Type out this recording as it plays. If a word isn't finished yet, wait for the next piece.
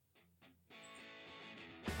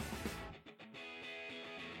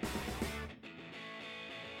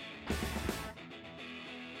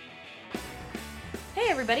Hey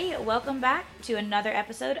everybody, welcome back to another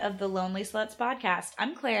episode of the Lonely Sluts podcast.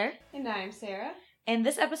 I'm Claire. And I'm Sarah. And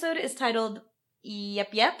this episode is titled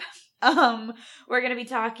Yep. We're going to be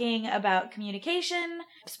talking about communication,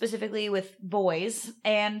 specifically with boys,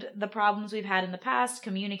 and the problems we've had in the past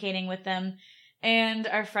communicating with them, and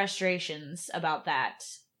our frustrations about that.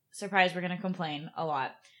 Surprise, we're going to complain a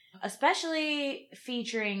lot. Especially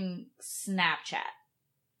featuring Snapchat.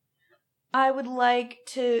 I would like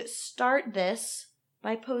to start this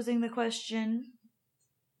by posing the question,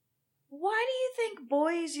 why do you think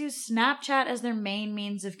boys use Snapchat as their main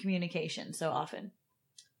means of communication so often?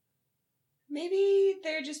 Maybe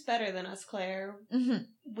they're just better than us, Claire. Mm-hmm.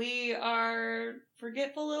 We are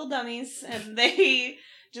forgetful little dummies, and they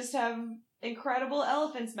just have incredible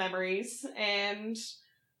elephant's memories, and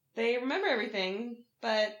they remember everything.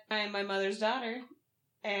 But I'm my mother's daughter,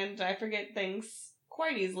 and I forget things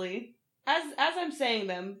quite easily. As I'm saying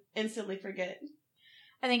them, instantly forget.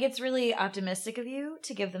 I think it's really optimistic of you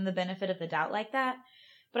to give them the benefit of the doubt like that.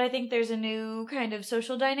 But I think there's a new kind of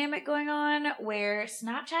social dynamic going on where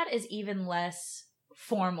Snapchat is even less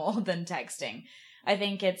formal than texting. I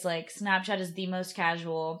think it's like Snapchat is the most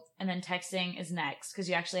casual and then texting is next because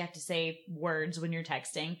you actually have to say words when you're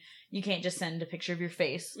texting. You can't just send a picture of your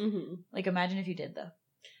face. Mm-hmm. Like imagine if you did though.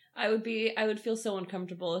 I would feel so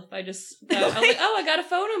uncomfortable if I just, I was like, oh, I got a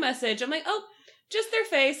photo message. I'm like, oh, just their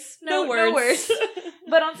face. No words. No words.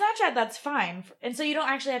 But on Snapchat, that's fine. And so you don't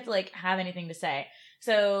actually have to like have anything to say.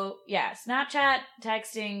 So yeah, Snapchat,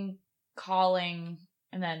 texting, calling,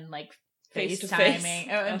 and then like FaceTiming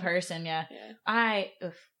in person. Yeah. I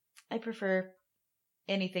prefer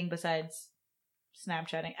anything besides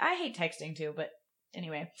Snapchatting. I hate texting too, but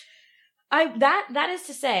anyway, that is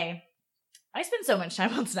to say, I spend so much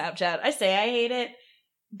time on Snapchat. I say I hate it,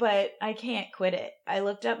 but I can't quit it. I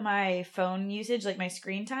looked up my phone usage, like my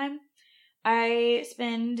screen time. I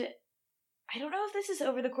spend, I don't know if this is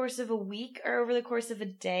over the course of a week or over the course of a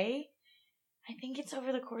day. I think it's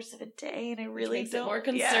over the course of a day, and I really makes don't. It more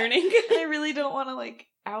concerning. Yeah, I really don't want to like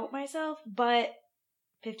out myself, but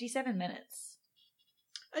 57 minutes.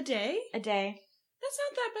 A day? A day. That's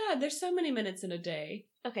not that bad. There's so many minutes in a day.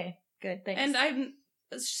 Okay, good. Thanks. And I'm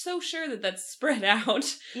so sure that that's spread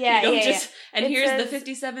out. Yeah, And it here's says, the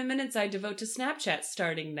 57 minutes I devote to Snapchat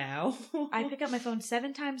starting now. I pick up my phone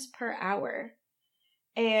 7 times per hour.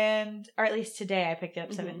 Or at least today I picked it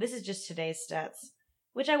up 7. Mm-hmm. This is just today's stats.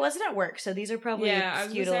 Which I wasn't at work, so these are probably skewed a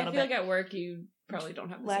little bit. I feel like at work you probably don't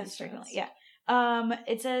have the less same stats. frequently. Yeah.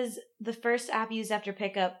 It says the first app used after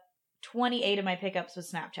pickup, 28 of my pickups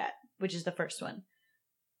was Snapchat, which is the first one.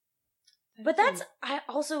 But I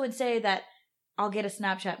also would say that I'll get a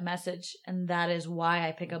Snapchat message, and that is why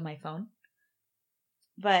I pick up my phone.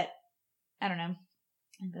 But, I don't know.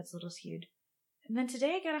 I think that's a little skewed. And then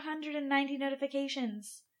today I got 190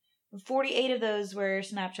 notifications. 48 of those were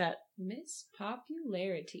Snapchat. Miss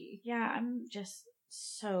Popularity. Yeah, I'm just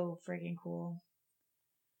so freaking cool.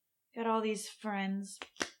 Got all these friends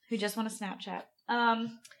who just want to Snapchat. Are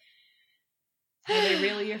they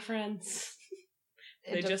really your friends?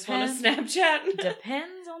 They just want to Snapchat? Snapchat?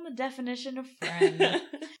 Depends on the definition of friend.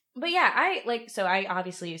 But yeah, I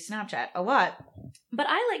obviously use Snapchat a lot. But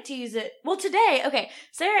I like to use it, well today, okay,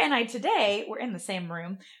 Sarah and I today, we're in the same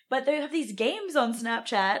room, but they have these games on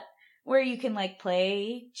Snapchat where you can like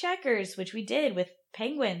play checkers, which we did with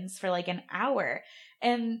penguins for like an hour.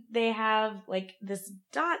 And they have like this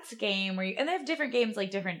dots game and they have different games like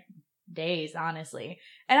different days, honestly.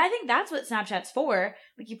 And I think that's what Snapchat's for.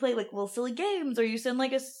 Like you play like little silly games or you send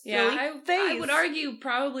like a silly face. I would argue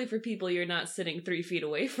probably for people you're not sitting 3 feet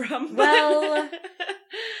away from. Well,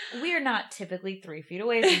 we're not typically 3 feet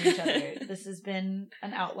away from each other. This has been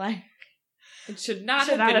an outline. It should not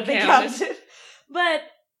have been counted. But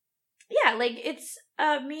yeah, like it's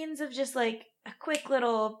a means of just like a quick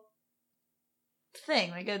little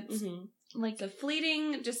thing. Like it's like a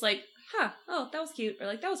fleeting, just like, oh, that was cute. Or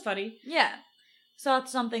like, that was funny. Yeah. So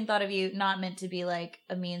it's something thought of you, not meant to be like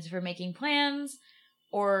a means for making plans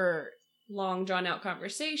or long drawn out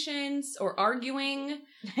conversations or arguing.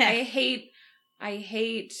 I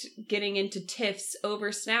hate getting into tiffs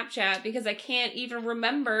over Snapchat because I can't even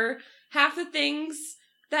remember half the things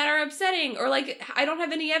that are upsetting, or like I don't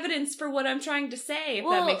have any evidence for what I'm trying to say, if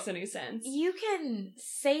that makes any sense. You can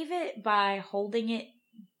save it by holding it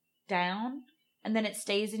down and then it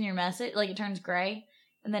stays in your message, like it turns gray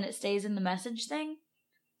and then it stays in the message thing.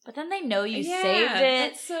 But then they know you saved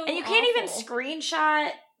it. That's so and you can't even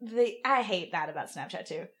screenshot I hate that about Snapchat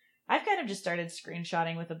too. I've kind of just started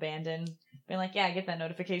screenshotting with abandon. Being like, yeah, I get that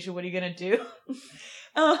notification. What are you going to do?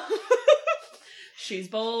 She's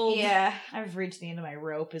bold. Yeah, I've reached the end of my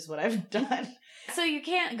rope is what I've done. So you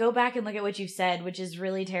can't go back and look at what you said, which is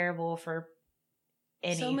really terrible for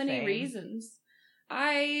anything. So many reasons.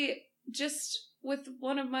 I just, with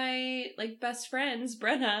one of my, like, best friends,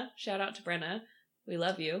 Brenna, shout out to Brenna, we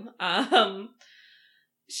love you,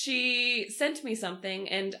 she sent me something,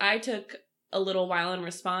 and I took a little while in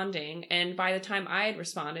responding, and by the time I had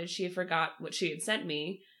responded, she had forgot what she had sent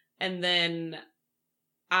me, and then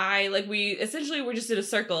we essentially were just in a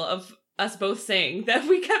circle of us both saying that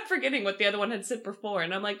we kept forgetting what the other one had said before,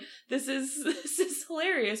 and I'm like, this is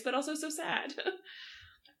hilarious, but also so sad.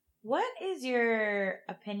 What is your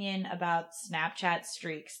opinion about Snapchat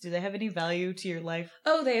streaks? Do they have any value to your life?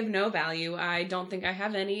 Oh, they have no value. I don't think I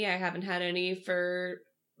have any. I haven't had any for,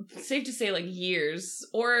 safe to say, like, years.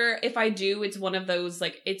 Or if I do, it's one of those,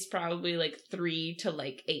 like, it's probably, like, 3 to,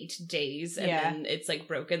 like, 8 days, and then it's, like,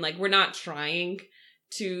 broken. Like, we're not trying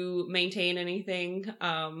to maintain anything.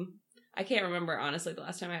 I can't remember, honestly, the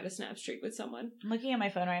last time I had a Snap streak with someone. I'm looking at my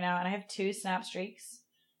phone right now, and I have 2 Snap streaks.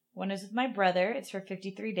 One is with my brother. It's for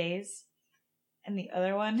 53 days. And the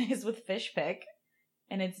other one is with Fishpick.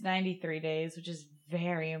 And it's 93 days, which is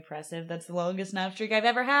very impressive. That's the longest Snap streak I've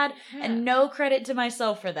ever had. Yeah. And no credit to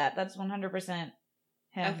myself for that. That's 100% him.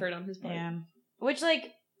 Effort on his part. Yeah. Which,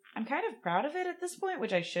 like, I'm kind of proud of it at this point,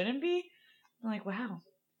 which I shouldn't be. I'm like, wow.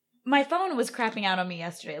 My phone was crapping out on me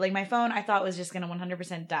yesterday. Like, my phone I thought was just going to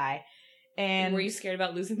 100% die. And were you scared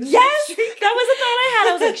about losing the Snap streak? That was a thought I had.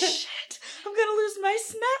 I was like, shit, I'm going to lose my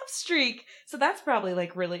Snap streak. So that's probably,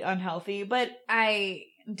 like, really unhealthy. But I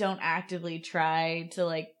don't actively try to,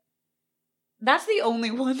 like, that's the only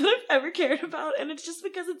one that I've ever cared about. And it's just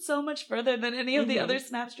because it's so much further than any of the other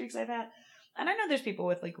Snap streaks I've had. And I know there's people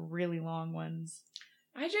with, like, really long ones.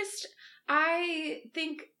 I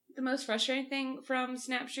think the most frustrating thing from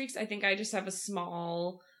Snap streaks, I think I just have a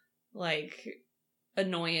small, like,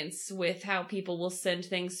 annoyance with how people will send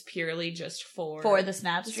things purely just for the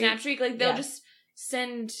Snap streak. Snap streak, like they'll just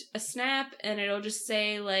send a snap and it'll just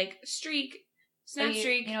say like streak, Snap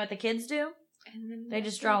streak. You know what the kids do? And then they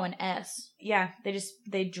just draw an S. Yeah,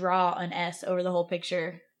 they draw an S over the whole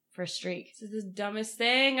picture for streak. This is the dumbest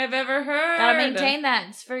thing I've ever heard. Gotta maintain that.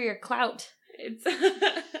 It's for your clout. It's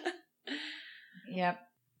Yep.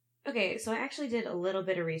 Okay, so I actually did a little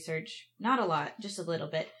bit of research. Not a lot, just a little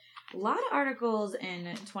bit. A lot of articles in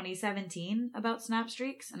 2017 about Snap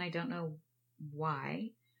streaks, and I don't know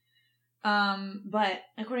why. But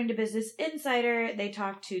according to Business Insider, they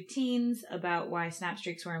talked to teens about why Snap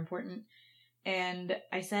streaks were important. And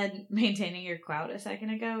I said maintaining your clout a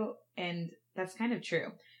second ago, and that's kind of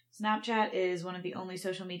true. Snapchat is one of the only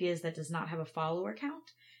social medias that does not have a follower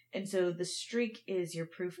count. And so the streak is your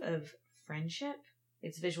proof of friendship.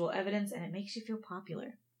 It's visual evidence, and it makes you feel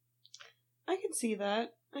popular. I can see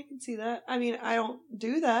that. I mean, I don't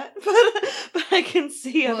do that, but I can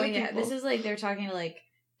see other people. This is like, they're talking to like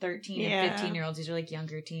 13 and 15-year-olds. These are like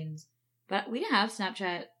younger teens. But we didn't have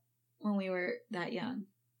Snapchat when we were that young.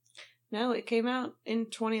 No, it came out in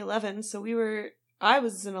 2011, so I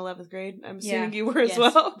was in 11th grade. I'm assuming you were as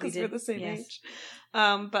well, because we're the same age.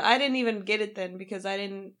 But I didn't even get it then, because I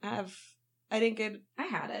had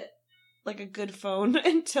it. Like a good phone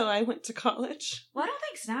until I went to college. Well, I don't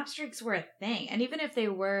think Snap streaks were a thing. And even if they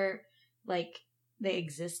were, like, they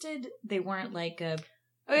existed, they weren't like a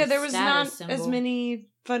there was not symbol. As many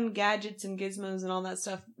fun gadgets and gizmos and all that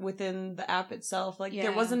stuff within the app itself. Like,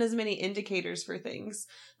 there wasn't as many indicators for things.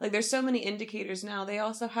 Like, there's so many indicators now. They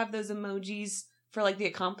also have those emojis for, like, the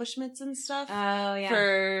accomplishments and stuff. Oh, yeah.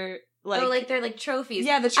 For... like they're like trophies.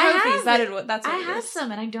 Yeah, the trophies. That's what I it have is.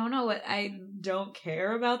 some, and I don't know what I don't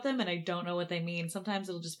care about them, and I don't know what they mean. Sometimes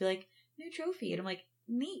it'll just be like new trophy, and I'm like,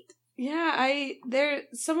 neat. Yeah,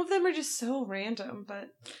 some of them are just so random, but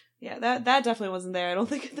yeah, that definitely wasn't there. I don't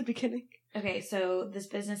think at the beginning. Okay, so this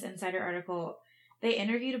Business Insider article, they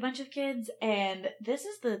interviewed a bunch of kids, and this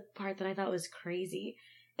is the part that I thought was crazy.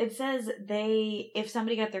 It says if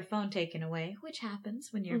somebody got their phone taken away, which happens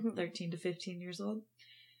when you're 13 to 15 years old.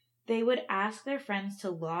 They would ask their friends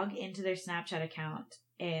to log into their Snapchat account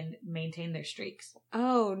and maintain their streaks.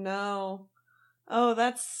 Oh, no. Oh,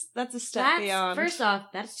 that's a step beyond. First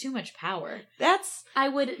off, that's too much power. I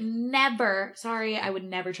would never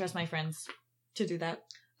trust my friends to do that.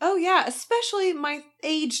 Oh, yeah, especially my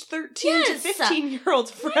age 13 to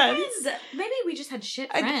 15-year-old friends. Yes. Maybe we just had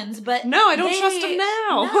shit friends, but... No, I don't trust them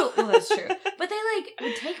now. No, well, that's true. But they,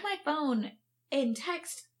 would take my phone and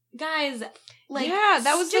text... Guys, that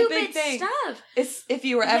was the big thing. Stuff. If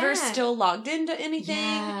you were ever still logged into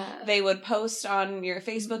anything, they would post on your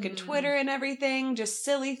Facebook and Twitter and everything, just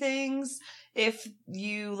silly things. if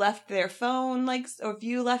you left their phone, like, or if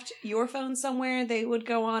you left your phone somewhere, they would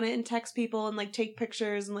go on it and text people and, like, take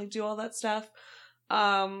pictures and, like, do all that stuff.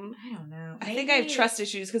 I don't know. I think I have trust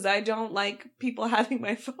issues because I don't like people having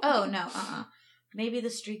my phone. Oh, no, Maybe the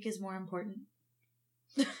streak is more important.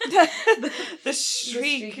 the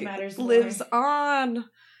streak matters lives more. on.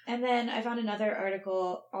 And then I found another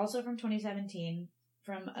article, also from 2017,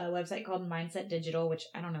 from a website called Mindset Digital, which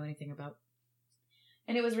I don't know anything about.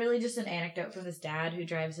 And it was really just an anecdote from this dad who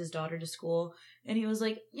drives his daughter to school. And he was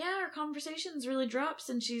like, yeah, our conversations really dropped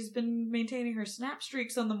since she's been maintaining her snap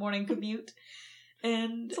streaks on the morning commute.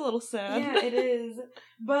 And it's a little sad. Yeah, it is.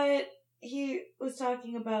 But he was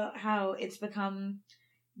talking about how it's become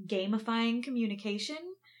gamifying communication,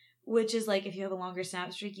 which is like if you have a longer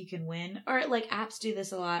snap streak, you can win. Or like apps do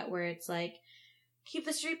this a lot where it's like, keep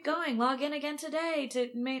the streak going, log in again today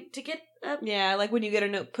to get up. Yeah, like when you get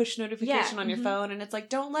a push notification on your phone and it's like,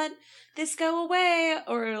 don't let this go away,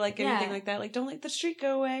 or like anything like that. Like, don't let the streak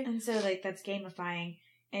go away. And so like that's gamifying.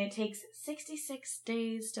 And it takes 66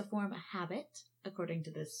 days to form a habit, according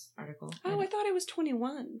to this article. Oh, I thought it was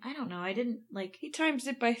 21. I don't know. I didn't like... He times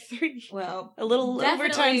it by 3. Well, a little over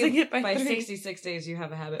timesing it by 3. By 66 days, you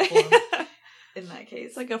have a habit formed. In that case.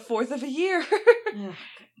 It's like a fourth of a year.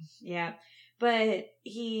 Yeah. But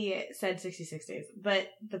he said 66 days. But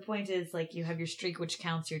the point is, like, you have your streak, which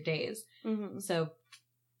counts your days. Mm-hmm. So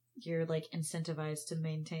you're, like, incentivized to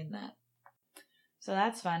maintain that. So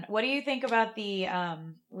that's fun. What do you think about the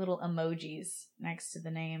little emojis next to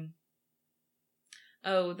the name?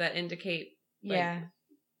 Oh, that indicate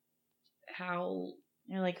how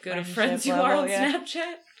you're like good of friends you are on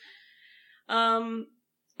Snapchat.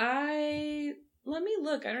 Let me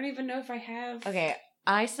look. I don't even know if I have. Okay,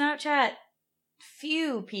 I Snapchat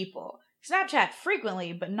few people. Snapchat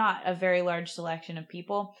frequently, but not a very large selection of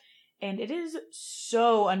people. And it is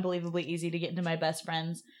so unbelievably easy to get into my best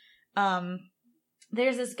friends.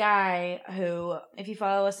 There's this guy who, if you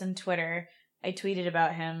follow us on Twitter, I tweeted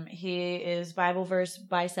about him. He is Bibleverse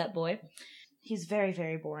Bicep Boy. He's very,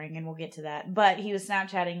 very boring, and we'll get to that. But he was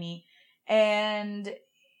Snapchatting me, and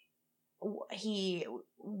we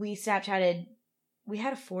Snapchatted. We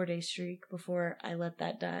had a 4-day streak before I let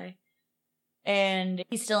that die. And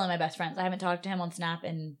he's still in my best friends. I haven't talked to him on Snap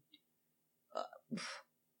in...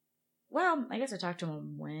 well, I guess I talked to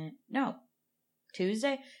him on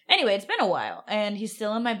Tuesday? Anyway, it's been a while, and he's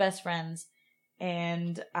still in my best friends,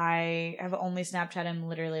 and I have only Snapchat him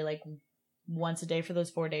literally, like, once a day for those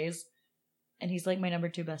 4 days, and he's, like, my number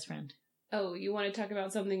 2 best friend. Oh, you want to talk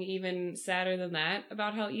about something even sadder than that,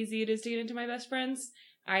 about how easy it is to get into my best friends?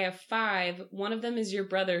 I have 5. One of them is your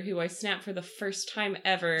brother, who I snapped for the first time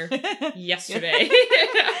ever yesterday.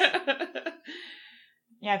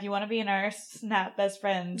 Yeah, if you want to be in our Snap best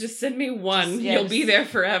friends, just send me one. You'll be there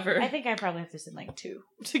forever. I think I probably have to send like 2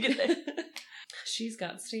 to get there. She's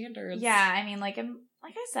got standards. Yeah, I mean, like I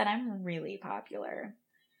said, I'm really popular.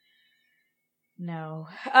 No.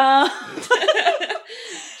 I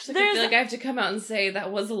feel like I have to come out and say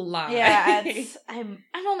that was a lie. Yeah,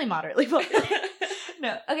 I'm only moderately popular.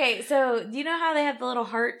 No. Okay, so do you know how they have the little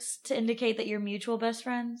hearts to indicate that you're mutual best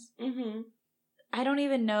friends? Mm-hmm. I don't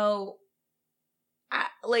even know.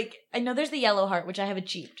 I know there's the yellow heart, which I have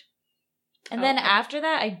achieved. And then after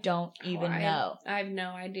that, I don't even know. I have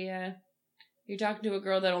no idea. You're talking to a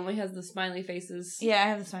girl that only has the smiley faces. Yeah, I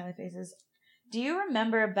have the smiley faces. Do you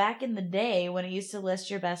remember back in the day when it used to list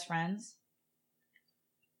your best friends?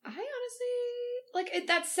 I honestly,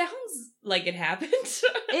 that sounds like it happened.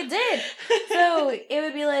 It did. So it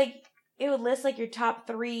would be like, it would list like your top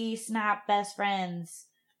 3 Snap best friends,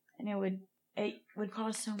 and it would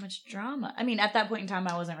cause so much drama. I mean, at that point in time,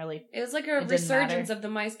 I wasn't really... It was like a resurgence of the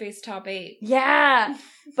MySpace top 8. Yeah,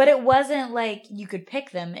 but it wasn't like you could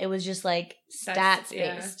pick them. It was just like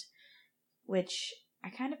stats-based, which I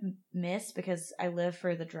kind of miss because I live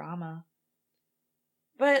for the drama.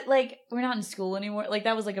 But, like, we're not in school anymore. Like,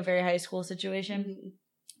 that was like a very high school situation.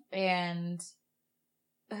 Mm-hmm. And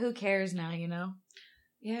who cares now, you know?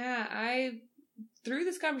 Yeah, through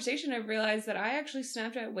this conversation, I realized that I actually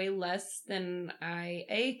Snapchat way less than I,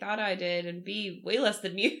 A, thought I did, and B, way less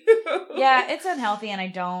than you. Yeah, it's unhealthy, and I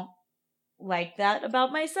don't like that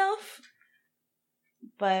about myself.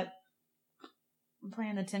 But I'm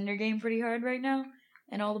playing the Tinder game pretty hard right now,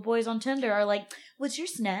 and all the boys on Tinder are like, what's your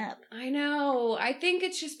Snap? I know. I think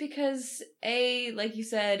it's just because, A, like you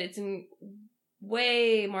said, it's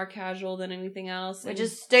way more casual than anything else. Which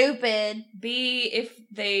is stupid. B, if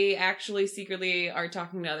they actually secretly are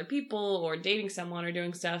talking to other people or dating someone or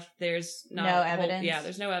doing stuff, there's no evidence.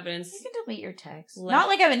 There's no evidence. You can delete your text. Not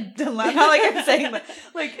like I'm saying that.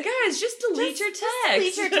 Like, guys, just delete your text.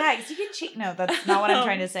 Delete your text. You can cheat. No, that's not what I'm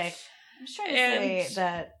trying to say. I'm just trying to say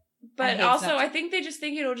that. But also, I think they just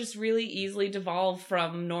think it'll just really easily devolve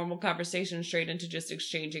from normal conversation straight into just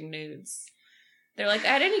exchanging nudes. They're like,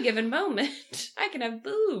 at any given moment, I can have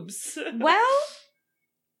boobs. Well,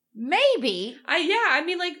 maybe. I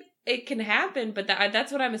mean, like, it can happen, but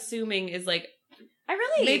that's what I'm assuming is, like,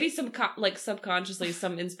 maybe some, subconsciously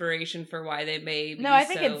some inspiration for why they may be. No, I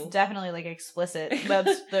think it's definitely, like, explicit.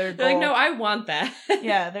 That's their goal. They're like, no, I want that.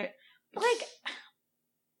 Yeah, they're, like,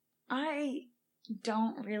 I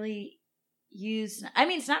don't really use, I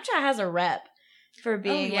mean, Snapchat has a rep for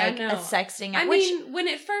being a sexting app. I mean, when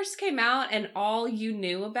it first came out and all you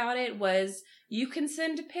knew about it was you can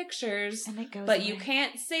send pictures, but away. You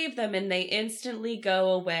can't save them and they instantly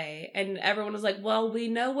go away. And everyone was like, well, we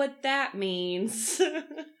know what that means.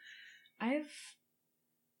 I've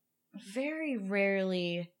very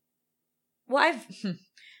rarely, well,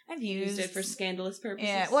 I've used it for scandalous purposes.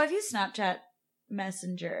 Yeah, well, I've used Snapchat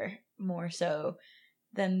Messenger more so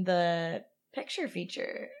than the picture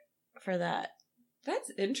feature for that.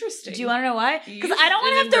 That's interesting. Do you want to know why? Because I don't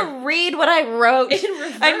want to have to read what I wrote. In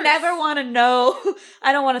reverse. I never want to know.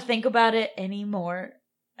 I don't want to think about it anymore.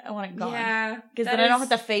 I want it gone. Yeah. Because then I don't have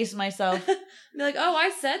to face myself. Be like, oh,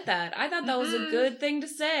 I said that. I thought that was a good thing to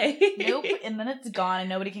say. Nope. And then it's gone and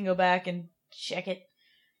nobody can go back and check it.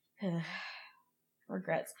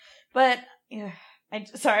 Regrets. But, yeah.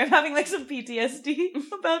 Sorry, I'm having like some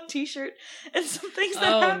PTSD about T-shirt and some things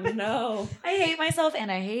that happened. Oh no. I hate myself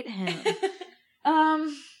and I hate him.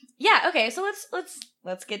 Yeah, okay, so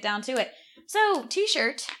let's get down to it. So,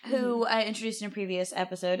 T-shirt, who I introduced in a previous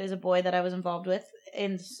episode, is a boy that I was involved with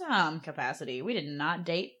in some capacity. We did not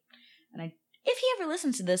date. And if he ever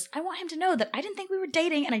listens to this, I want him to know that I didn't think we were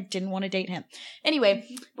dating and I didn't want to date him. Anyway,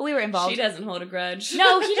 but we were involved. She doesn't hold a grudge.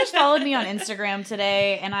 No, he just followed me on Instagram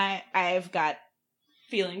today and I've got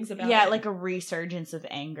feelings about it. Yeah, like a resurgence of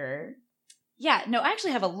anger. Yeah, no, I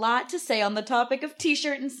actually have a lot to say on the topic of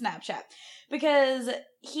T-shirt and Snapchat. Because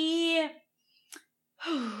he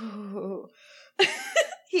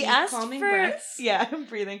asked for breaths. Yeah, I'm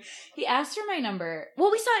breathing. He asked for my number.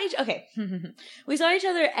 Well, we saw each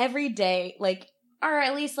other every day, like, or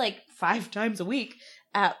at least like 5 times a week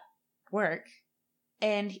at work.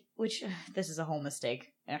 And which this is a whole mistake.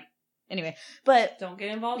 Yeah. Anyway, but don't get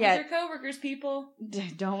involved with your coworkers, people.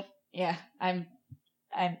 Don't. Yeah, I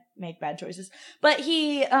make bad choices. But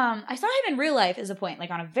I saw him in real life as a point,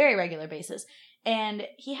 like on a very regular basis. And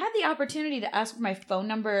he had the opportunity to ask for my phone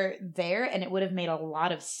number there, and it would have made a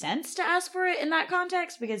lot of sense to ask for it in that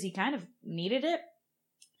context because he kind of needed it.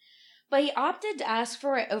 But he opted to ask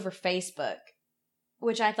for it over Facebook,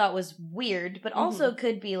 which I thought was weird, but also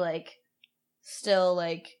could be like, still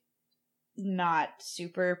like, not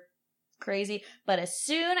super crazy. But as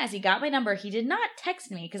soon as he got my number, he did not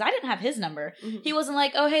text me because I didn't have his number. He wasn't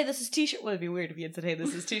like, oh hey, this is T-shirt. Well, it'd be weird if he had said, hey,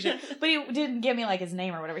 this is T-shirt. But he didn't give me like his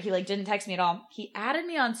name or whatever. He like didn't text me at all. He added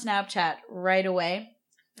me on Snapchat right away.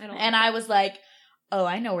 I was like, oh,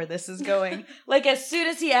 I know where this is going. Like as soon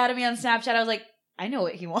as he added me on Snapchat, I was like, I know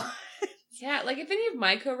what he wants. Yeah, like if any of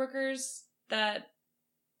my coworkers that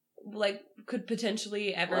like could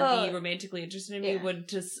potentially ever be romantically interested in me would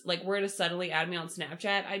just like were to suddenly add me on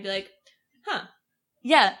Snapchat, I'd be like, huh.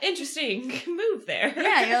 Yeah. Interesting move there.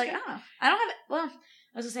 Yeah, you're like, oh. I don't have it. Well,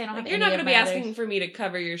 I was going to say, I don't have You're not going to be asking for me to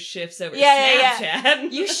cover your shifts over Snapchat. Yeah.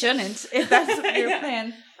 You shouldn't, if that's your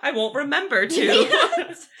plan. I won't remember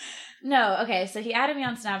to. No, okay, so he added me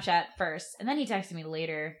on Snapchat first, and then he texted me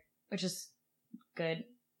later, which is good.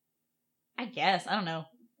 I guess. I don't know.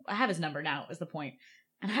 I have his number now, is the point.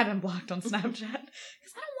 And I have him blocked on Snapchat. Because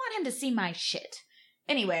I don't want him to see my shit.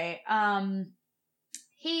 Anyway,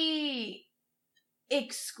 he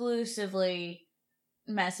exclusively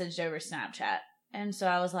messaged over Snapchat. And so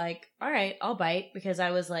I was like, all right, I'll bite. Because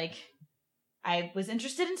I was like, I was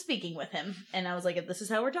interested in speaking with him. And I was like, if this is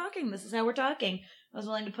how we're talking, this is how we're talking. I was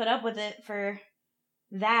willing to put up with it for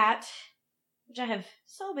that. Which I have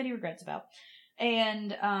so many regrets about.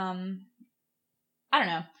 And, I don't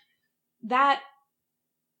know. That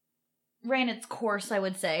ran its course, I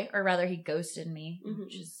would say. Or rather, he ghosted me,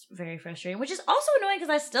 which is very frustrating. Which is also annoying because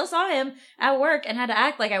I still saw him at work and had to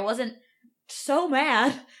act like I wasn't so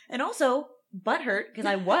mad. And also butthurt because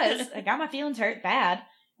I was. I got my feelings hurt bad.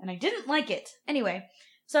 And I didn't like it. Anyway,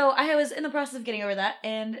 so I was in the process of getting over that.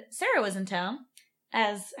 And Sarah was in town,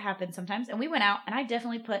 as happens sometimes. And we went out and I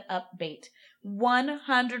definitely put up bait.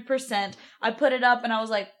 100%. I put it up and I was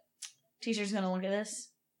like, teacher's gonna look at this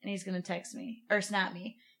and he's gonna text me or snap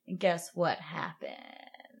me. And guess what happened?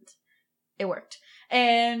 It worked.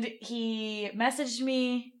 And he messaged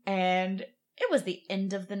me and it was the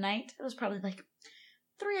end of the night. It was probably like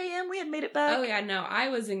 3 a.m. We had made it back. Oh yeah, no, I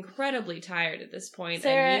was incredibly tired at this point.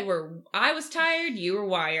 Sarah, And I was tired, you were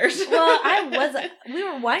wired. Well, we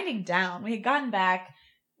were winding down. We had gotten back.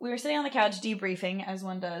 We were sitting on the couch debriefing, as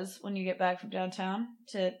one does when you get back from downtown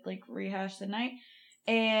to like rehash the night.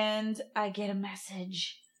 And I get a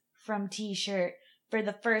message from T-Shirt for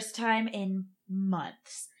the first time in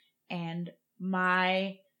months. And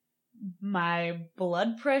my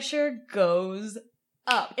blood pressure goes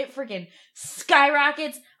up. It freaking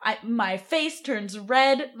skyrockets. My face turns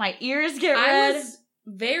red. My ears get red. I was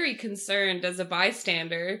very concerned as a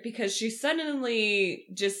bystander because she suddenly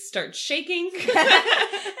just starts shaking.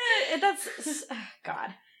 That's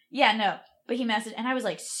God. Yeah, no. But he messaged, and I was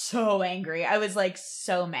like so angry. I was like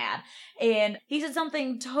so mad. And he said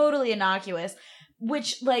something totally innocuous,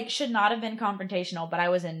 which like should not have been confrontational, but I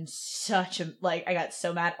was in such a, like, I got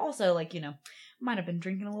so mad. Also, like, you know, might have been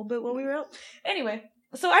drinking a little bit while we were out. Anyway,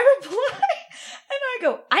 so I reply, and I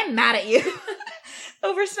go, I'm mad at you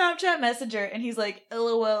over Snapchat Messenger. And he's like,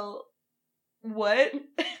 LOL, what?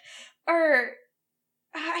 Or,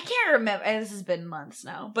 I can't remember. This has been months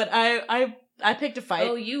now, but I picked a fight.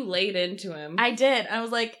 Oh, you laid into him. I did. I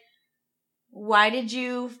was like, why did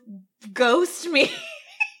you ghost me?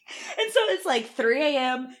 And so it's like 3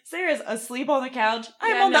 a.m. Sarah's asleep on the couch.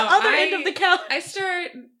 I'm on the other end of the couch. I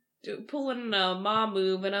start pulling a mom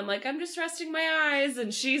move, and I'm like, I'm just resting my eyes.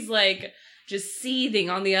 And she's like, just seething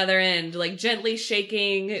on the other end, like gently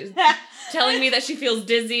shaking, telling me that she feels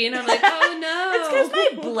dizzy. And I'm like, oh no. It's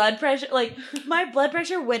because my blood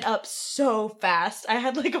pressure went up so fast. I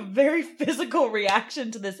had like a very physical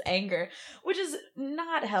reaction to this anger, which is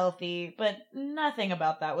not healthy, but nothing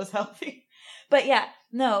about that was healthy. But yeah,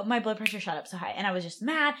 no, my blood pressure shot up so high and I was just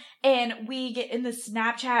mad. And we get in the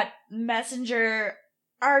Snapchat Messenger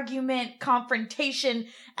argument, confrontation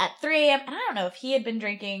at 3 a.m. And I don't know if he had been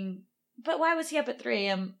drinking, but why was he up at 3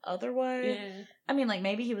 a.m. otherwise? Yeah. I mean, like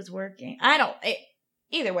maybe he was working.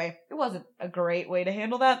 Either way, it wasn't a great way to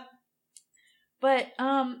handle that. But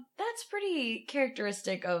that's pretty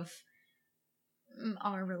characteristic of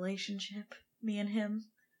our relationship, me and him.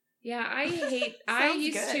 Yeah, I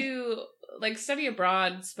used to, like, study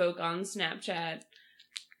abroad spoke on Snapchat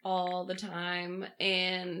all the time,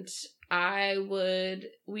 and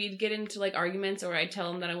we'd get into, like, arguments, or I'd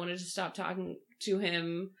tell him that I wanted to stop talking to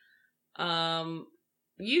him,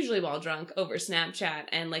 usually while drunk, over Snapchat,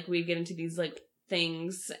 and, like, we'd get into these, like,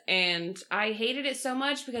 things, and I hated it so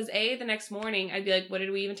much because the next morning I'd be like, what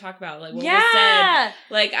did we even talk about? Like, what was said?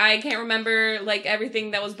 Like, I can't remember, like,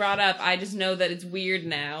 everything that was brought up. I just know that it's weird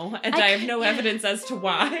now, and I have no evidence as to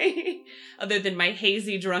why, other than my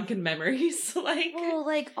hazy drunken memories. Like, well,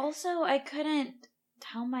 like, also I couldn't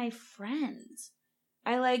tell my friends.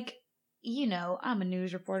 I'm a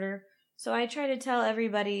news reporter, so I try to tell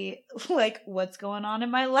everybody, like, what's going on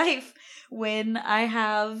in my life when I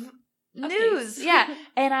have news. Yeah.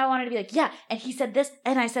 And I wanted to be like, yeah, and he said this,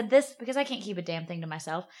 and I said this, because I can't keep a damn thing to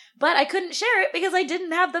myself. But I couldn't share it because I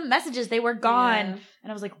didn't have the messages. They were gone. Yeah.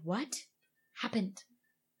 And I was like, what happened?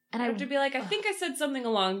 And I have to be like, I think I said something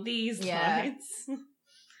along these lines.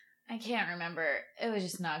 I can't remember. It was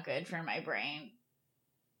just not good for my brain.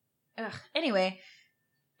 Ugh. Anyway,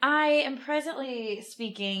 I am presently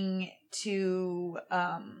speaking to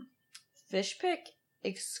Fishpick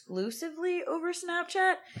exclusively over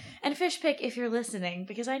Snapchat. And Fishpick, if you're listening,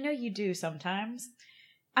 because I know you do sometimes,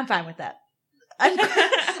 I'm fine with that.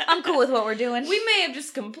 I'm cool with what we're doing. We may have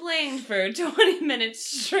just complained for 20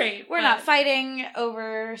 minutes straight. We're not fighting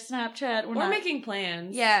over Snapchat. We're making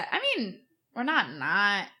plans. Yeah, I mean, we're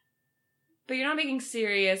not. But you're not making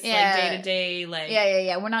serious, like, day-to-day, like...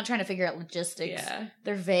 Yeah. We're not trying to figure out logistics. Yeah.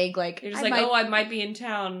 They're vague, like... You're just I might be in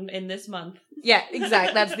town in this month. Yeah,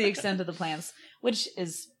 exactly. That's the extent of the plans. Which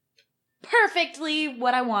is perfectly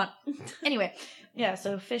what I want. Anyway, yeah,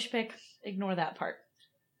 so Fishpick, ignore that part.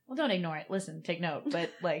 Well, don't ignore it. Listen, take note.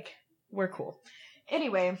 But, like, we're cool.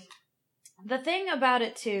 Anyway, the thing about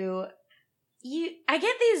it, too, I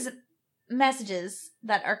get these messages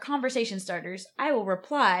that are conversation starters. I will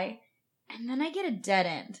reply, and then I get a dead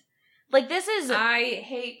end. Like, this is... I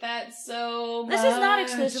hate that so much. This is not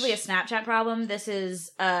exclusively a Snapchat problem. This is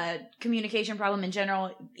a communication problem in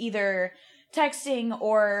general. Either texting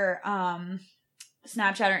or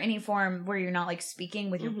Snapchat or any form where you're not, like,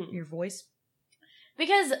 speaking with your voice.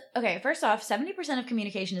 Because, okay, first off, 70% of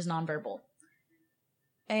communication is nonverbal.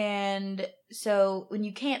 And so when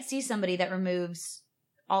you can't see somebody, that removes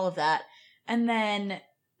all of that. And then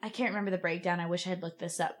I can't remember the breakdown. I wish I had looked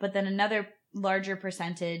this up. But then another larger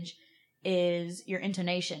percentage is your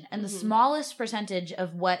intonation. And the smallest percentage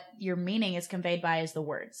of what your meaning is conveyed by is the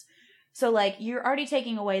words. So, like, you're already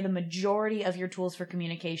taking away the majority of your tools for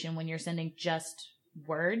communication when you're sending just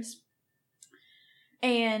words.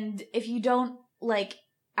 And if you don't, like,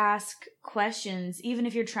 ask questions, even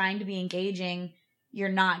if you're trying to be engaging, you're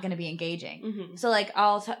not going to be engaging. So, like,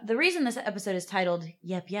 the reason this episode is titled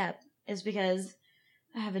Yep Yep is because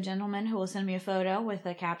I have a gentleman who will send me a photo with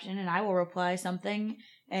a caption, and I will reply something,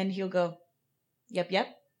 and he'll go, yep, yep.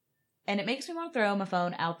 And it makes me want to throw my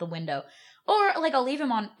phone out the window. Or, like, I'll leave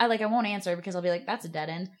him on, I won't answer because I'll be like, that's a dead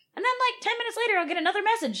end. And then, like, 10 minutes later, I'll get another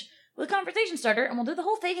message with a conversation starter, and we'll do the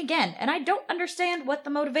whole thing again. And I don't understand what the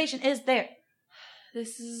motivation is there.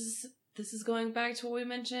 This is going back to what we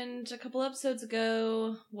mentioned a couple episodes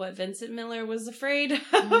ago, what Vincent Miller was afraid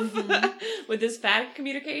of with this bad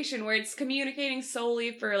communication, where it's communicating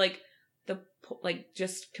solely for,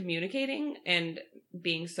 just communicating and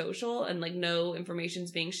being social, and, no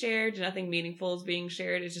information's being shared, nothing meaningful is being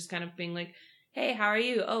shared. It's just kind of being like, hey, how are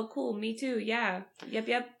you? Oh, cool, me too, yeah,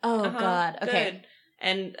 yep. Oh, God, okay. Good.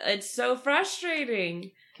 And it's so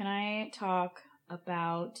frustrating. Can I talk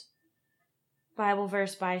about Bible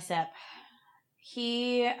verse bicep?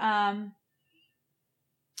 He,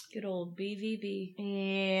 good old BVB.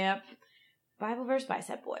 Yep. Bible verse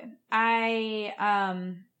bicep boy.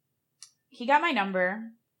 He got my number,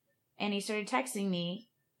 and he started texting me,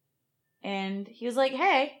 and he was like,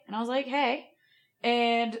 hey, and I was like, hey,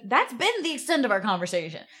 and that's been the extent of our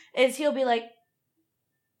conversation, is he'll be like,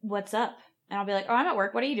 what's up? And I'll be like, oh, I'm at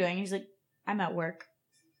work, what are you doing? And he's like, I'm at work.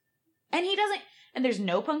 And he doesn't, and there's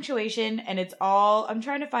no punctuation, and it's all, I'm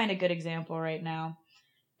trying to find a good example right now.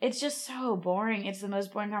 It's just so boring. It's the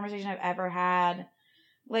most boring conversation I've ever had.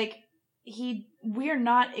 Like, we're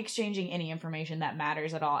not exchanging any information that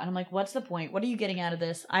matters at all. And I'm like, what's the point? What are you getting out of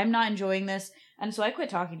this? I'm not enjoying this. And so I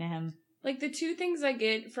quit talking to him. Like, the two things I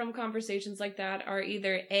get from conversations like that are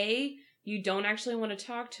either A, you don't actually want to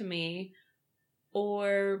talk to me,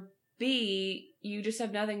 or B, you just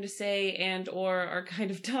have nothing to say and or are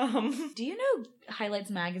kind of dumb. Do you know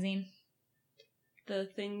Highlights Magazine? The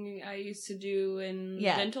thing I used to do in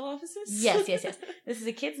dental offices? Yes. This is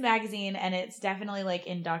a kid's magazine, and it's definitely, like,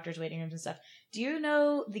 in doctors' waiting rooms and stuff. Do you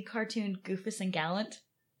know the cartoon Goofus and Gallant?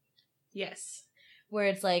 Yes. Where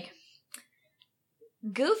it's like,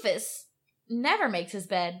 Goofus never makes his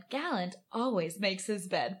bed. Gallant always makes his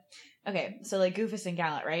bed. Okay, so, like, Goofus and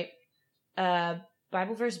Gallant, right?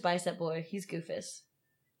 Bible verse bicep boy, he's Goofus.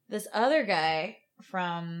 This other guy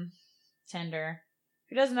from Tinder,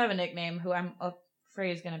 who doesn't have a nickname, who I'm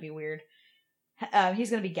afraid is going to be weird. He's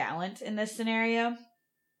going to be Gallant in this scenario.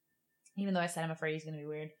 Even though I said I'm afraid he's going to be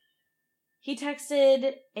weird. He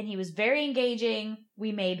texted, and he was very engaging.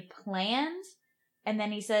 We made plans. And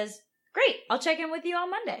then he says, great, I'll check in with you on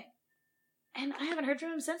Monday. And I haven't heard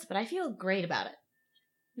from him since, but I feel great about it.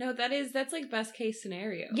 No, that's like best case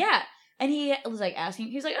scenario. Yeah. And he was like asking,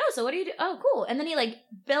 he was like, oh, so what do you do? Oh, cool. And then he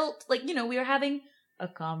built, we were having a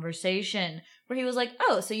conversation where he was like,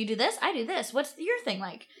 oh, so you do this? I do this. What's your thing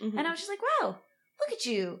like? Mm-hmm. And I was just like, wow, look at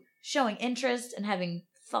you showing interest and having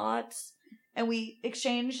thoughts. And we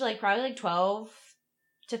exchanged probably 12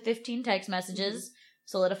 to 15 text messages,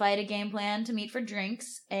 solidified a game plan to meet for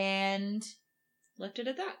drinks, and left it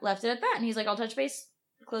at that. And he's like, I'll touch base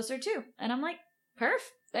closer too. And I'm like, perf,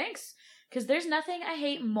 thanks. Because there's nothing I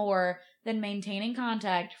hate more than maintaining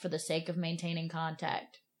contact for the sake of maintaining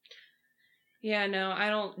contact. Yeah, no, I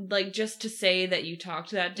don't, just to say that you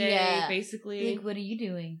talked that day, basically. What are you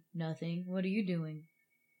doing? Nothing. What are you doing?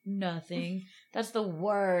 Nothing. That's the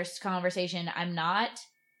worst conversation. I'm not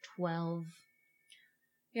 12.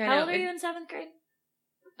 Yeah, How old are you in 7th grade?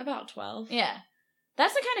 About 12. Yeah.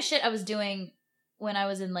 That's the kind of shit I was doing when I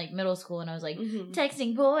was in, middle school, and I was,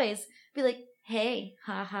 texting boys. Be like, hey,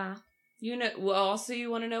 haha. Also,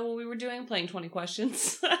 you want to know what we were doing? Playing 20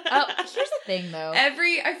 questions. Oh, here's the thing, though.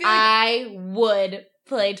 I would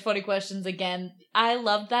play 20 questions again. I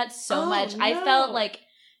loved that so much. No. I felt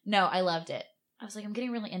I loved it. I was like, I'm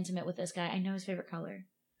getting really intimate with this guy. I know his favorite color.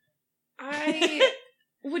 I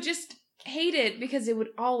would just hate it because it would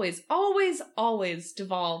always, always, always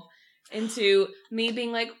devolve into me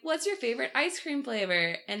being like, what's your favorite ice cream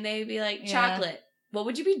flavor? And they'd be like, chocolate. What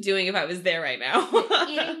would you be doing if I was there right now?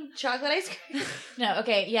 Eating chocolate ice cream? No,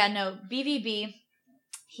 okay, yeah, no. BVB,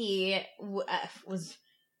 he was...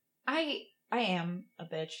 I am a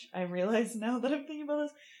bitch. I realize now that I'm thinking about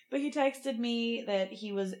this. But he texted me that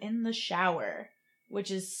he was in the shower, which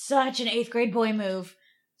is such an 8th grade boy move.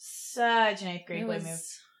 Such an 8th grade boy move.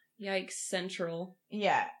 Yikes central.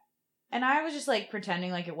 Yeah. And I was just, like, pretending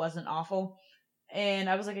like it wasn't awful. And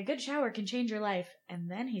I was like, a good shower can change your life. And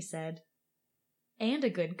then he said, and a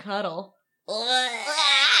good cuddle.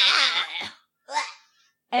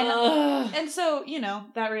 And so, you know,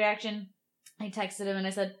 that reaction, I texted him and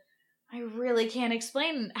I said, I really can't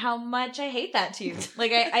explain how much I hate that to you.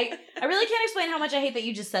 Like, I really can't explain how much I hate that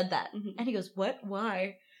you just said that. Mm-hmm. And he goes, what?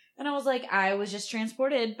 Why? And I was like, I was just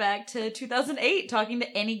transported back to 2008 talking to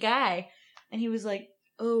any guy. And he was like,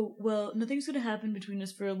 oh, well, nothing's going to happen between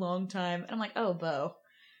us for a long time. And I'm like, oh, Bo,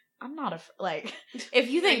 I'm not like,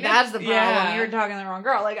 if you think that's the problem, you're talking to the wrong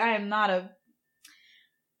girl. Like, I'm not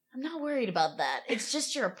worried about that. It's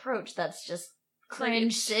just your approach that's just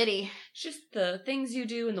cringe city. It's just the things you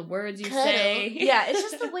do and the words you say. Yeah, it's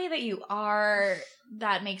just the way that you are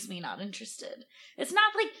that makes me not interested. It's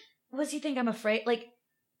not like, what does he think I'm afraid?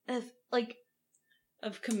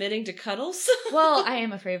 Of committing to cuddles? Well, I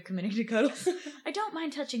am afraid of committing to cuddles. I don't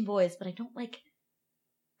mind touching boys, but I don't like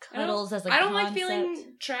cuddles as a concept. I don't like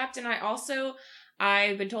feeling trapped, and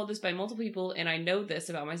I've been told this by multiple people, and I know this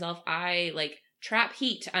about myself. I, like, trap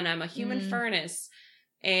heat, and I'm a human furnace.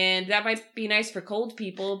 And that might be nice for cold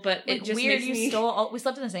people, but it just weird. Makes me... we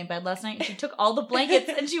slept in the same bed last night, and she took all the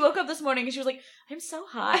blankets, and she woke up this morning, and she was like, I'm so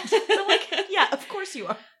hot. And I'm like, yeah, of course you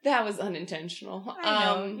are. That was unintentional. I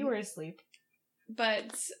know, you were asleep.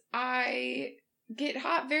 But I get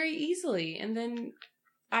hot very easily, and then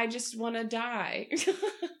I just want to die.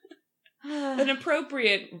 An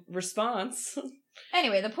appropriate response.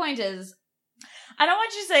 Anyway, the point is, I don't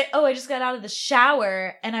want you to say, oh, I just got out of the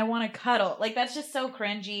shower and I want to cuddle. Like, that's just so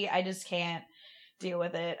cringy. I just can't deal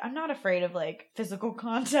with it. I'm not afraid of, like, physical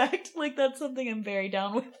contact. Like, that's something I'm very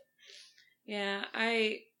down with. Yeah,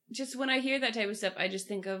 when I hear that type of stuff, I just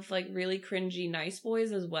think of, like, really cringy nice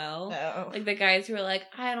boys as well. Oh. Like, the guys who are like,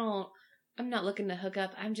 I'm not looking to hook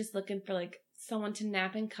up. I'm just looking for, like, someone to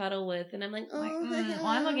nap and cuddle with. And I'm like, oh, well,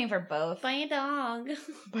 I'm looking for both. Buy a dog.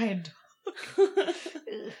 Buy a dog.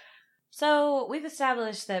 So, we've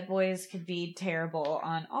established that boys could be terrible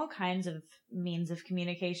on all kinds of means of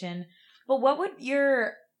communication. But what would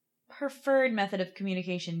your preferred method of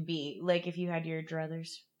communication be? Like, if you had your druthers?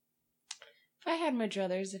 If I had my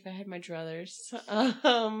druthers,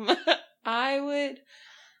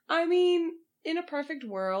 in a perfect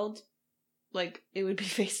world, like, it would be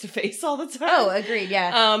face-to-face all the time. Oh, agreed,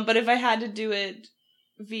 yeah. But if I had to do it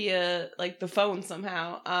via, like, the phone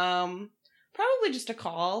somehow, probably just a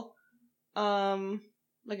call.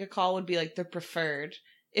 Like, a call would be, like, the preferred.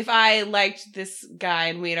 If I liked this guy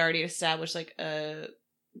and we had already established, like, a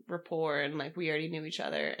rapport and, like, we already knew each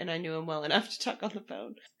other and I knew him well enough to talk on the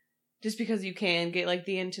phone. Just because you can get, like,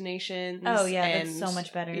 the intonations. Oh, yeah, that's so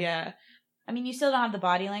much better. Yeah. I mean, you still don't have the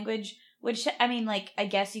body language, which, I mean, like, I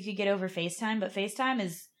guess you could get over FaceTime, but FaceTime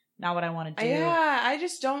is not what I want to do. Yeah, I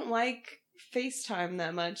just don't like FaceTime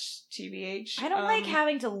that much, TBH. I don't like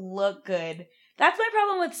having to look good. That's my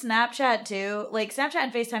problem with Snapchat, too. Like, Snapchat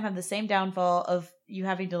and FaceTime have the same downfall of you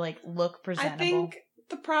having to, like, look presentable. I think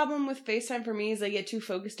the problem with FaceTime for me is I get too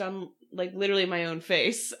focused on, like, literally my own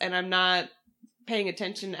face, and I'm not paying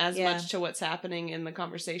attention as much to what's happening in the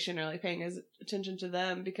conversation or, like, paying attention to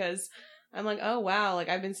them because I'm like, oh, wow, like,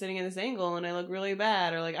 I've been sitting in this angle and I look really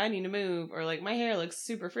bad, or, like, I need to move, or, like, my hair looks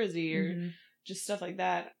super frizzy, or just stuff like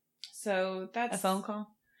that. So that's... A phone call?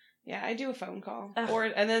 Yeah, I do a phone call.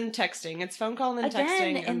 And then texting. It's phone call and then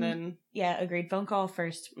texting and then... Yeah, agreed. Phone call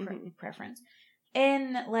first preference.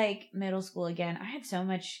 In, like, middle school, again, I had so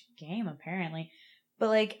much game, apparently. But,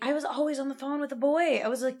 like, I was always on the phone with a boy. I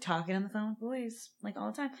was, like, talking on the phone with boys, like,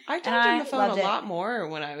 all the time. I talked on the phone a lot more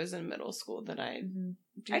when I was in middle school than I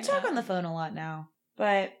do I talk on the phone a lot now.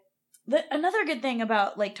 But another good thing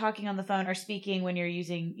about, like, talking on the phone or speaking when you're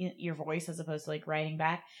using your voice as opposed to, like, writing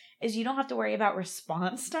back is you don't have to worry about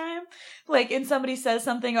response time. Like, if somebody says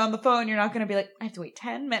something on the phone, you're not going to be like, I have to wait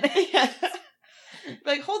 10 minutes.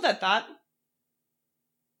 Like, hold that thought.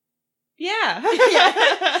 Yeah.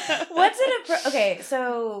 What's it? Okay,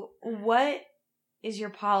 so what is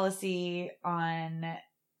your policy on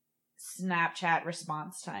Snapchat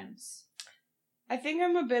response times? I think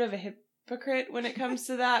I'm a bit of a hypocrite when it comes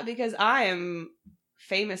to that because I am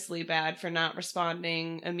famously bad for not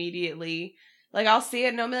responding immediately. Like, I'll see it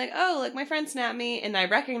and I'll be like, oh, like, my friend snapped me, and I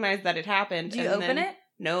recognize that it happened. Do you open it?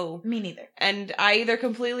 No. Me neither. And I either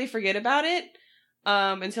completely forget about it,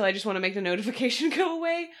 until I just want to make the notification go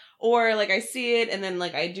away, or, like, I see it, and then,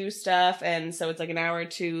 like, I do stuff, and so it's, like, an hour or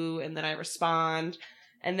two, and then I respond,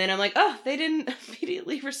 and then I'm like, oh, they didn't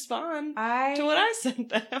immediately respond to what I sent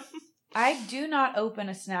them. I do not open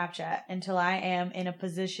a Snapchat until I am in a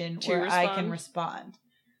position where I can respond.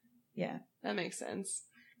 Yeah. That makes sense.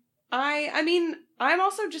 I mean, I'm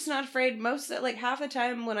also just not afraid. Half the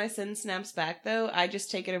time when I send snaps back, though, I just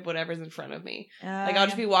take it of whatever's in front of me. I'll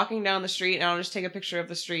just be walking down the street and I'll just take a picture of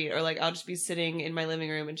the street, or I'll just be sitting in my living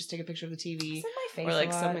room and just take a picture of the TV, my face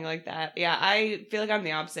or something like that. Yeah, I feel like I'm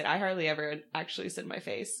the opposite. I hardly ever actually send my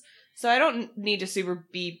face, so I don't need to super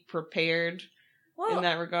be prepared in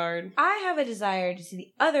that regard. I have a desire to see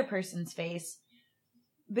the other person's face.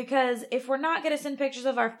 Because if we're not going to send pictures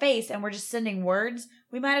of our face and we're just sending words,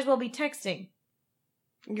 we might as well be texting.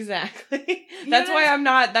 Exactly. That's why I'm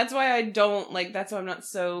not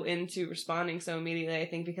so into responding so immediately, I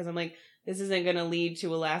think, because I'm like, this isn't going to lead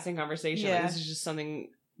to a lasting conversation. Yeah. This is just something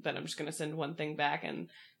that I'm just going to send one thing back, and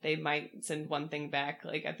they might send one thing back,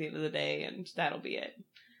 at the end of the day, and that'll be it.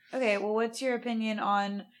 Okay, well, what's your opinion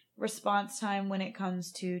on response time when it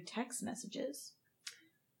comes to text messages?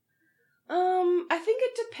 I think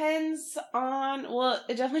it depends on,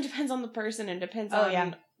 it definitely depends on the person, and depends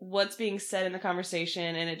on what's being said in the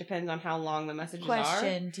conversation, and it depends on how long the messages are.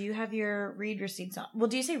 Question, do you have your read receipts on? Well,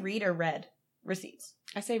 do you say read or read receipts?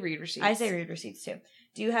 I say read receipts. I say read receipts too.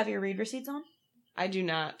 Do you have your read receipts on? I do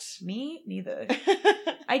not. Me? Neither.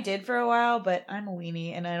 I did for a while, but I'm a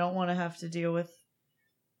weenie, and I don't want to have to deal with...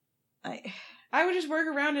 I would just work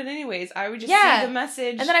around it anyways. I would just see the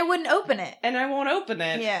message. And then I wouldn't open it. And I won't open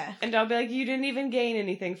it. Yeah. And I'll be like, you didn't even gain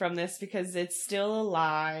anything from this because it's still a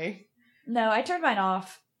lie. No, I turned mine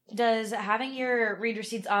off. Does having your read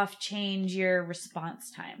receipts off change your response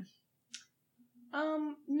time?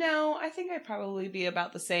 No. I think I'd probably be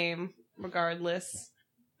about the same regardless.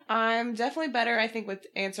 I'm definitely better, I think, with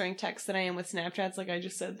answering texts than I am with Snapchats. Like I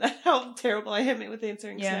just said, how terrible I am with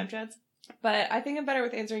answering Snapchats. But I think I'm better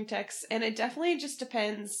with answering texts, and it definitely just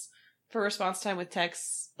depends for response time with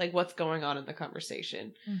texts, what's going on in the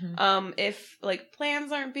conversation. Mm-hmm. If,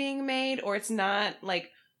 plans aren't being made, or it's not,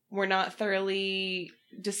 we're not thoroughly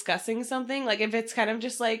discussing something, if it's kind of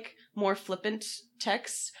just, more flippant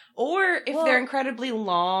text, or if they're incredibly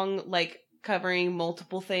long, covering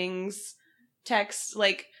multiple things, text,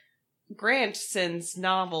 Grant sends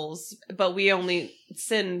novels, but we only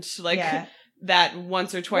send, that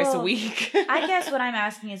once or twice a week. I guess what I'm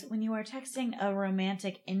asking is, when you are texting a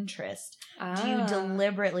romantic interest, do you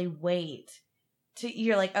deliberately wait?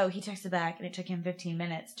 You're like, oh, he texted back and it took him 15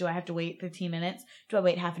 minutes. Do I have to wait 15 minutes? Do I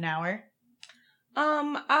wait half an hour?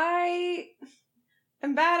 I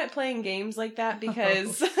am bad at playing games like that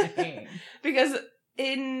because because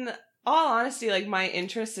in all honesty, my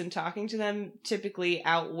interest in talking to them typically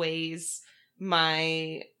outweighs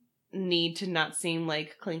my need to not seem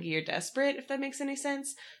clingy or desperate, if that makes any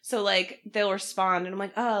sense. So they'll respond and I'm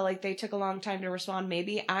like, oh, they took a long time to respond,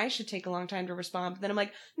 maybe I should take a long time to respond. But then I'm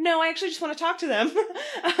like, no, I actually just want to talk to them.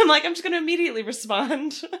 I'm just gonna immediately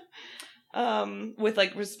respond.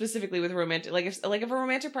 With specifically with romantic, if a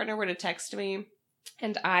romantic partner were to text me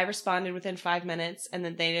and I responded within 5 minutes and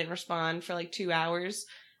then they didn't respond for 2 hours,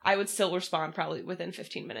 I would still respond probably within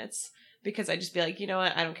 15 minutes, because I'd just be like, you know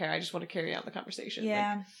what, I don't care, I just want to carry on the conversation.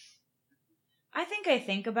 Yeah. I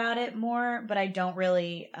think about it more, but I don't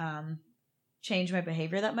really change my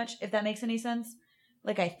behavior that much, if that makes any sense.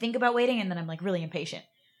 I think about waiting and then I'm really impatient.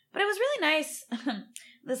 But it was really nice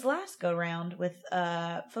this last go round with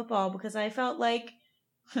football, because I felt like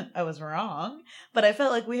I was wrong, but I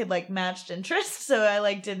felt like we had matched interests, so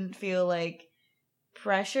I didn't feel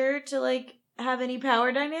pressure to have any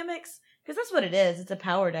power dynamics, because that's what it is. It's a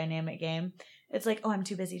power dynamic game. It's oh, I'm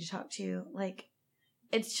too busy to talk to you.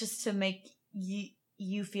 It's just to make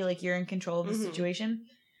you feel like you're in control of the situation.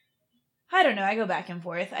 I don't know. I go back and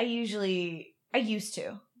forth. I used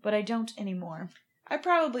to, but I don't anymore. I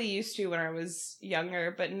probably used to when I was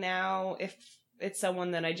younger, but now if it's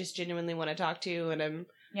someone that I just genuinely want to talk to and I'm...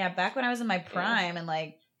 Yeah, back when I was in my prime in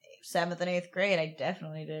 7th and 8th grade, I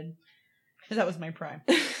definitely did. Because that was my prime.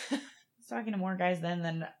 I was talking to more guys then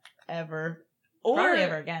than ever. Or, probably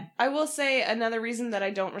ever again. I will say another reason that I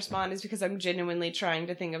don't respond is because I'm genuinely trying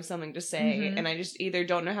to think of something to say, and I just either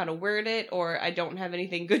don't know how to word it, or I don't have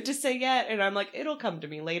anything good to say yet, and I'm like, it'll come to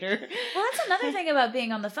me later. Well, that's another thing about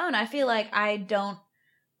being on the phone. I feel like I don't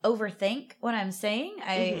overthink what I'm saying.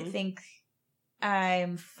 I think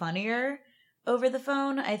I'm funnier over the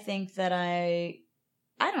phone. I think that I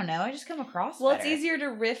don't know, I just come across better. It's easier to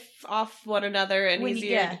riff off one another and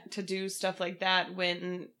easier to do stuff like that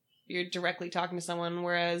when you're directly talking to someone,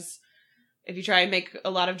 whereas if you try and make a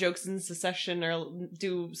lot of jokes in succession or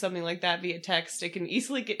do something like that via text, it can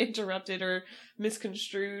easily get interrupted or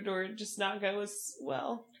misconstrued or just not go as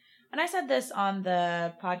well. And I said this on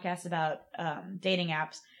the podcast about dating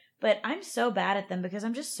apps, but I'm so bad at them because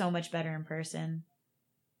I'm just so much better in person.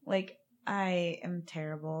 I am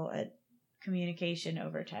terrible at communication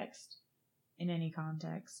over text in any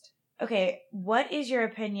context. Okay, what is your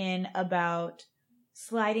opinion about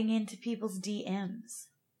sliding into people's DMs?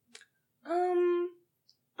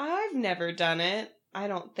 I've never done it. I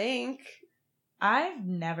don't think. I've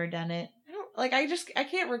never done it. I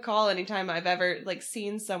can't recall any time I've ever, like,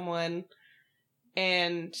 seen someone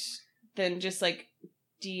and then just, like,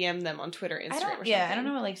 DM them on Twitter, Instagram, or something. Yeah, I don't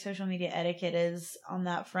know what, like, social media etiquette is on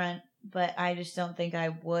that front, but I just don't think I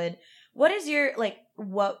would. What is your, like,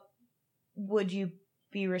 what would you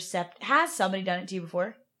be receptive? Has somebody done it to you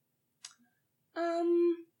before?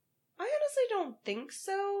 I honestly don't think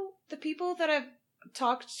so. The people that I've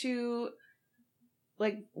talked to,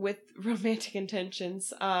 like, with romantic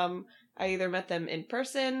intentions, I either met them in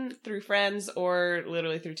person, through friends, or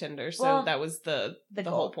literally through Tinder. So that was the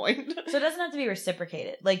whole point. So it doesn't have to be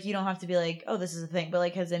reciprocated. Like, you don't have to be like, oh, this is a thing. But,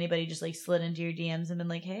 like, has anybody just, like, slid into your DMs and been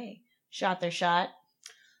like, hey, shot their shot?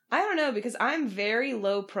 I don't know, because I'm very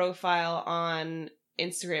low profile on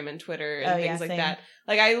Instagram and Twitter and things like that.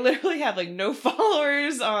 Like, I literally have, like, no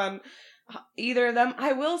followers on either of them.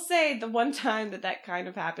 I will say the one time that kind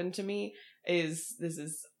of happened to me this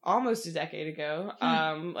is almost a decade ago,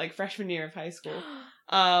 like freshman year of high school.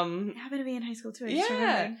 It happened to me in high school too.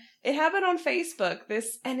 It happened on Facebook.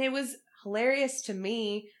 And it was hilarious to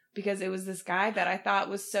me because it was this guy that I thought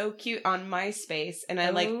was so cute on MySpace, and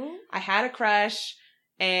I had a crush.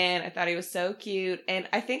 And I thought he was so cute. And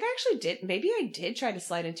I think I actually did try to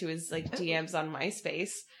slide into his, like, DMs on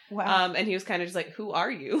MySpace. Wow. And he was kind of just like, who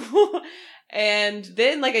are you? And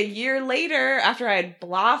then, like, a year later, after I had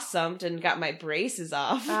blossomed and got my braces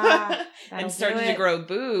off and started to grow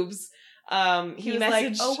boobs, he was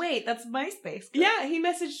like, oh, wait, that's MySpace. Yeah, he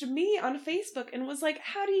messaged me on Facebook and was like,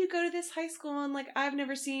 how do you go to this high school? And, like, I've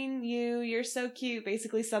never seen you. You're so cute.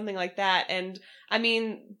 Basically something like that. And, I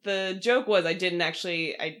mean, the joke was I go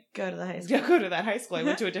to the high school. Go to that high school. I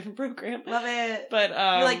went to a different program. Love it. But,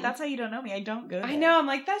 you're like, that's how you don't know me. I don't go there. I know. I'm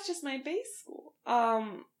like, that's just my base school.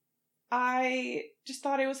 I just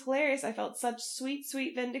thought it was hilarious. I felt such sweet,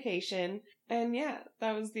 sweet vindication. And yeah,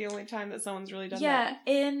 that was the only time that someone's really done that.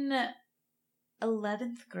 Yeah, in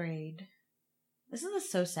 11th grade. This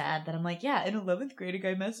is so sad that I'm like, yeah, in 11th grade a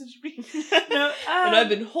guy messaged me. No, and I've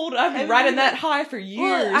been riding that high for years.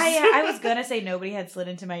 Well, I was gonna say nobody had slid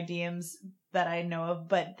into my DMs that I know of,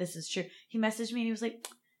 but this is true. He messaged me and he was like,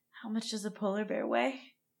 how much does a polar bear weigh?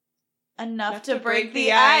 Enough to break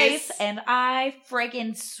the ice. And I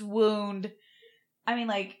freaking swooned. I mean,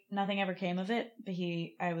 like, nothing ever came of it, but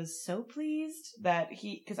I was so pleased that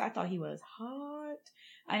because I thought he was hot.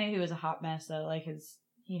 I knew he was a hot mess, though, like,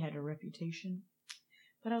 he had a reputation.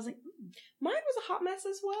 But I was like, mine was a hot mess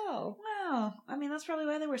as well. Wow. I mean, that's probably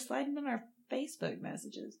why they were sliding in our Facebook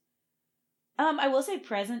messages. I will say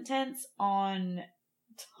present tense on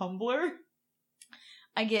Tumblr.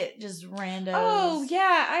 I get just random. Oh,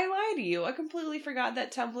 yeah, I lied to you. I completely forgot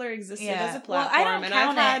that Tumblr existed as a platform. Well, I don't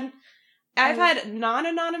count I've had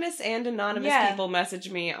non-anonymous and anonymous people message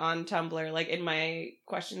me on Tumblr, like in my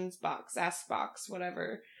questions box, ask box,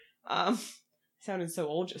 whatever. Sounded so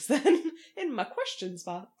old just then. In my questions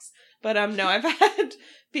box. But no, I've had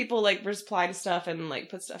people like reply to stuff and like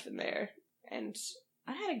put stuff in there. And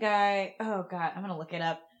I had a guy, oh god, I'm gonna look it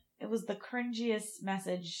up. It was the cringiest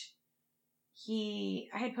message. I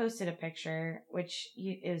had posted a picture, which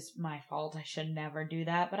is my fault. I should never do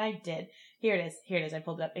that, but I did. Here it is. I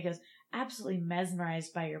pulled it up. It goes, absolutely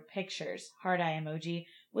mesmerized by your pictures. Heart eye emoji.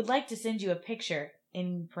 Would like to send you a picture,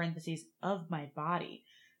 in parentheses, of my body.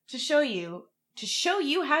 To show you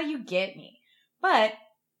how you get me. But,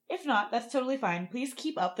 if not, that's totally fine. Please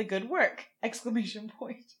keep up the good work! ! Exclamation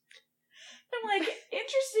point. I'm like,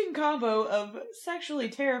 interesting combo of sexually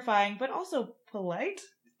terrifying, but also polite.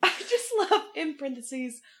 I just love, in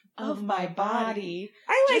parentheses, of my body.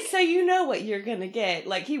 I like, just so you know what you're gonna get.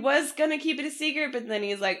 Like, he was gonna keep it a secret, but then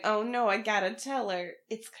he's like, oh no, I gotta tell her.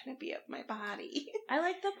 It's gonna be of my body. I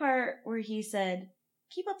like the part where he said,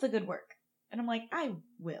 keep up the good work. And I'm like, I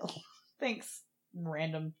will. Thanks,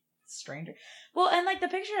 random stranger. Well, and like the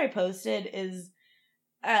picture I posted is,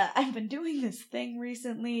 I've been doing this thing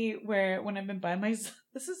recently where when I've been by myself,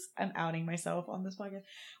 I'm outing myself on this podcast,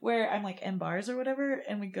 where I'm like in bars or whatever,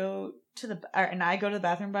 and we go to and I go to the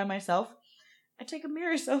bathroom by myself. I take a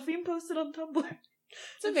mirror selfie and post it on Tumblr.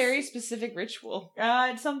 It's a very specific ritual.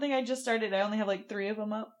 It's something I just started. I only have like 3 of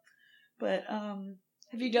them up. But,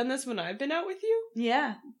 have you done this when I've been out with you?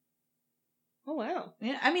 Yeah. Oh, wow.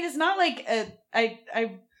 Yeah, I mean, it's not like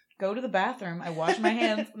I go to the bathroom, I wash my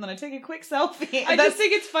hands, and then I take a quick selfie. I just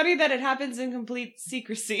think it's funny that it happens in complete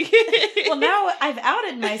secrecy. Well, now I've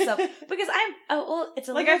outed myself because it's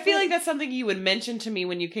a like, I feel like that's something you would mention to me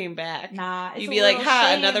when you came back. Nah, you'd be like,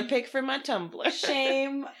 "Ha, another pic for my Tumblr."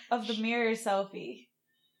 Shame of the mirror selfie,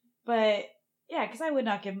 but yeah, because I would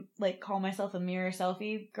not call myself a mirror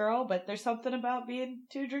selfie girl, but there's something about being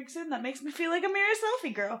 2 drinks in that makes me feel like a mirror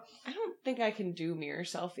selfie girl. I don't think I can do mirror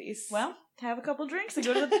selfies. Well, have a couple drinks and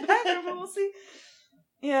go to the bathroom and we'll see.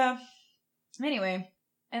 Yeah. Anyway.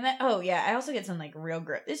 And then, I also get some, real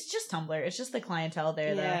growth. It's just Tumblr. It's just the clientele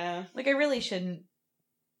there, though. Yeah. I really shouldn't.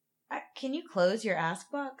 Can you close your ask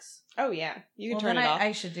box? Oh, yeah. You can turn it off.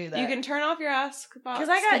 I should do that. You can turn off your ask box because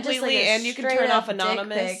I got completely, just, and you can turn off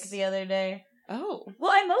anonymous. Dick pic the other day. Oh.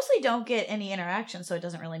 Well, I mostly don't get any interaction, so it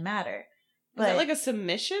doesn't really matter. But, is that a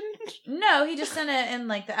submission? No, he just sent it in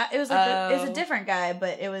it was it was a different guy,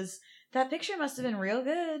 but it was, that picture must have been real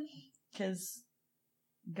good, because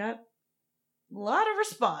got a lot of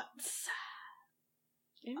response.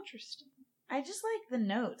 Interesting. I just like the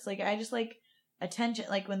notes. I just like attention,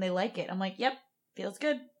 when they like it. I'm like, yep, feels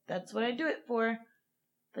good. That's what I do it for.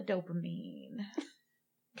 The dopamine.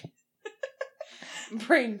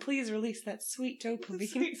 Brain, please release that sweet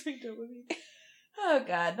dopamine. Sweet dopamine. Oh,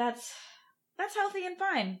 God, that's healthy and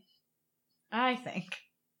fine, I think.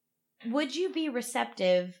 Would you be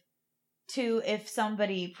receptive to if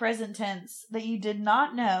somebody, present tense, that you did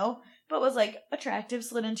not know, but was, attractive,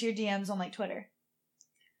 slid into your DMs on, Twitter?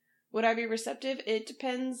 Would I be receptive? It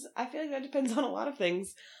depends. I feel like that depends on a lot of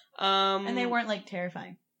things. And they weren't,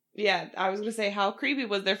 terrifying. Yeah, I was going to say, how creepy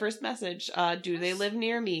was their first message? Do they live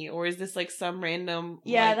near me? Or is this, some random,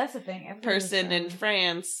 that's the thing. person in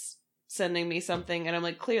France sending me something? And I'm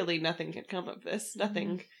like, clearly nothing can come of this.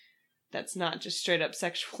 Nothing that's not just straight up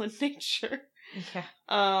sexual in nature. Yeah.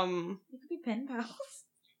 You could be pen pals.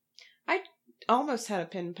 I almost had a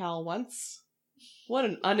pen pal once. What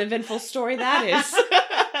an uneventful story that is.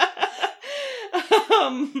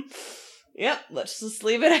 Yep, let's just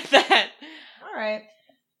leave it at that. All right.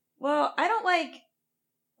 Well, I don't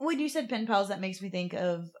when you said pen pals, that makes me think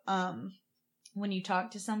of when you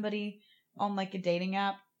talk to somebody on a dating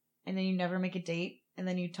app and then you never make a date and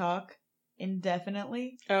then you talk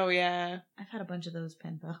indefinitely. Oh, yeah. I've had a bunch of those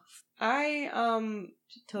pen pals.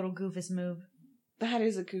 Total goofus move. That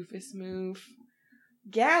is a goofus move.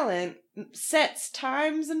 Gallant sets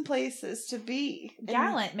times and places to be.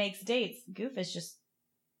 Gallant makes dates. Goofus just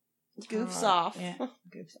goofs off. Yeah,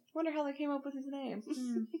 goofs off. Wonder how they came up with his name.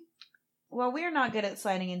 Well, we're not good at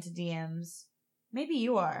sliding into DMs. Maybe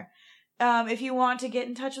you are. If you want to get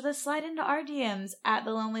in touch with us, slide into our DMs at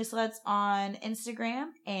The Lonely Sluts on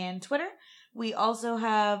Instagram and Twitter. We also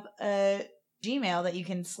have a Gmail that you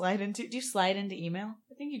can slide into. Do you slide into email?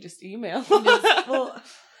 I think you just email.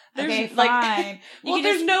 Okay, fine.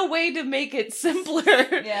 There's no way to make it simpler.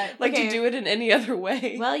 Yeah. To do it in any other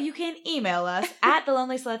way. Well, you can email us at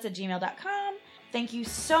thelonelysluts@gmail.com. Thank you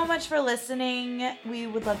so much for listening. We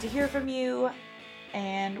would love to hear from you.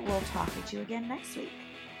 And we'll talk with you again next week.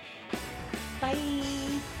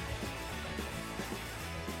 Bye.